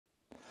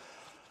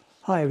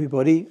Hi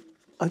everybody.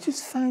 I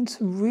just found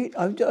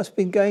I've just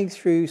been going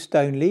through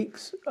Stone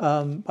Leaks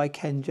by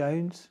Ken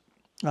Jones.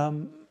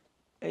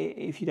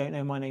 If you don't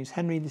know, my name's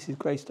Henry. This is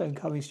Greystone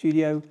Carving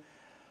Studio.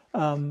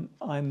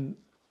 I'm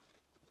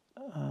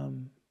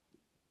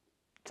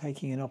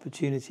taking an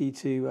opportunity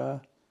to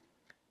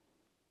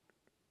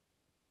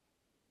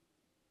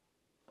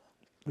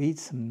read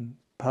some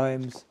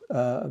poems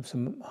of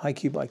some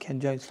haiku by Ken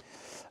Jones.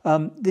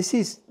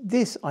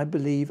 This I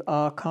believe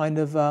are kind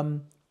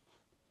of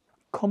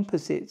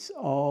composites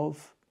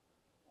of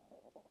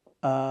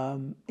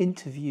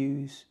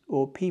interviews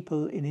or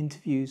people in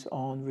interviews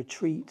on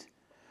retreat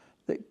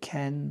that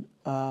Ken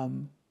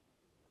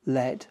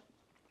led,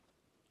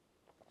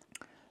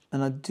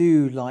 and I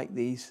do like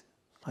these.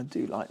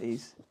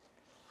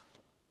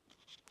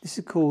 This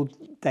is called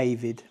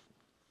David.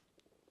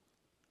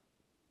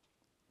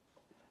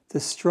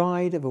 The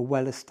stride of a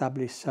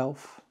well-established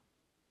self.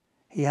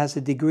 He has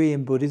a degree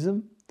in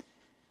Buddhism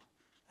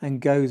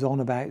and goes on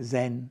about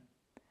Zen.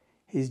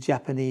 His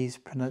Japanese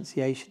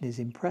pronunciation is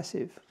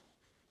impressive.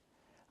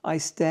 I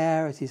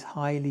stare at his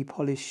highly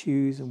polished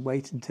shoes and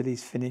wait until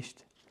he's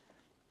finished.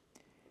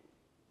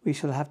 We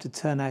shall have to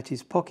turn out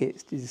his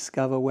pockets to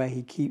discover where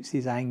he keeps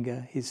his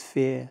anger, his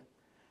fear,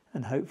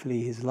 and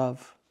hopefully his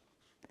love.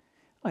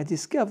 I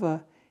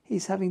discover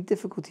he's having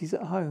difficulties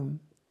at home,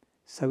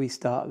 so we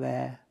start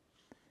there,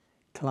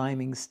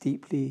 climbing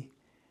steeply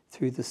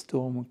through the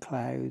storm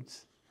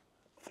clouds,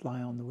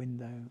 fly on the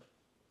window.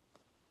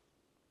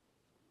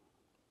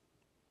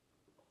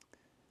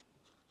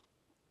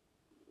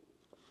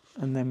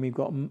 And then we've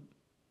got, I'm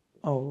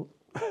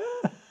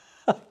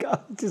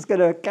just going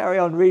to carry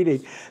on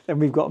reading. Then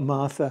we've got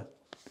Martha,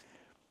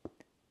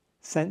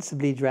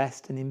 sensibly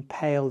dressed and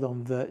impaled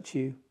on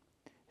virtue.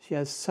 She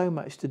has so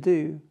much to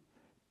do,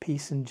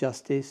 peace and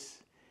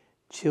justice,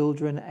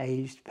 children,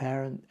 aged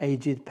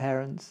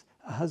parents,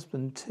 a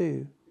husband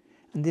too,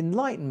 and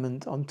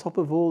enlightenment on top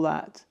of all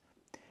that.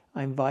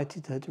 I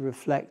invited her to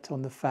reflect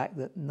on the fact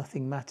that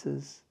nothing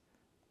matters,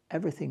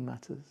 everything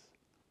matters,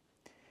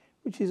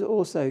 which is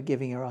also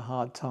giving her a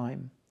hard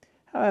time.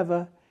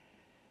 However,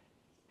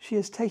 she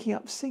is taking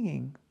up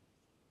singing.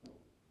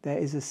 There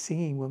is a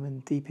singing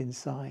woman deep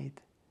inside,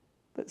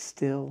 but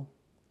still,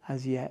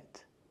 as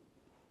yet,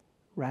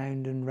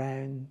 round and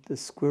round the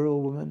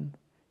squirrel woman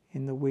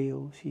in the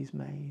wheel she's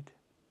made.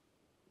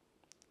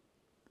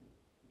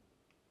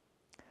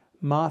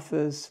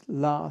 Martha's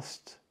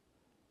last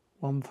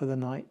one for the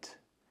night.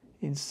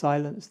 In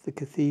silence, the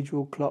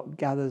cathedral clock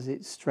gathers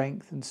its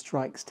strength and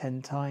strikes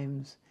 10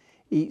 times.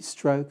 Each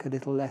stroke a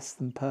little less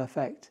than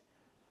perfect.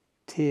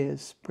 Tears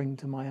spring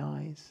to my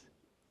eyes.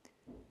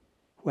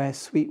 Where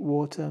sweet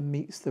water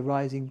meets the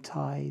rising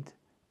tide,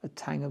 a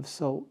tang of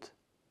salt.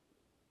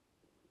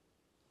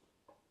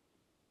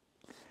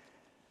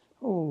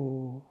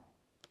 Oh,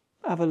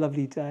 have a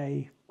lovely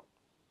day.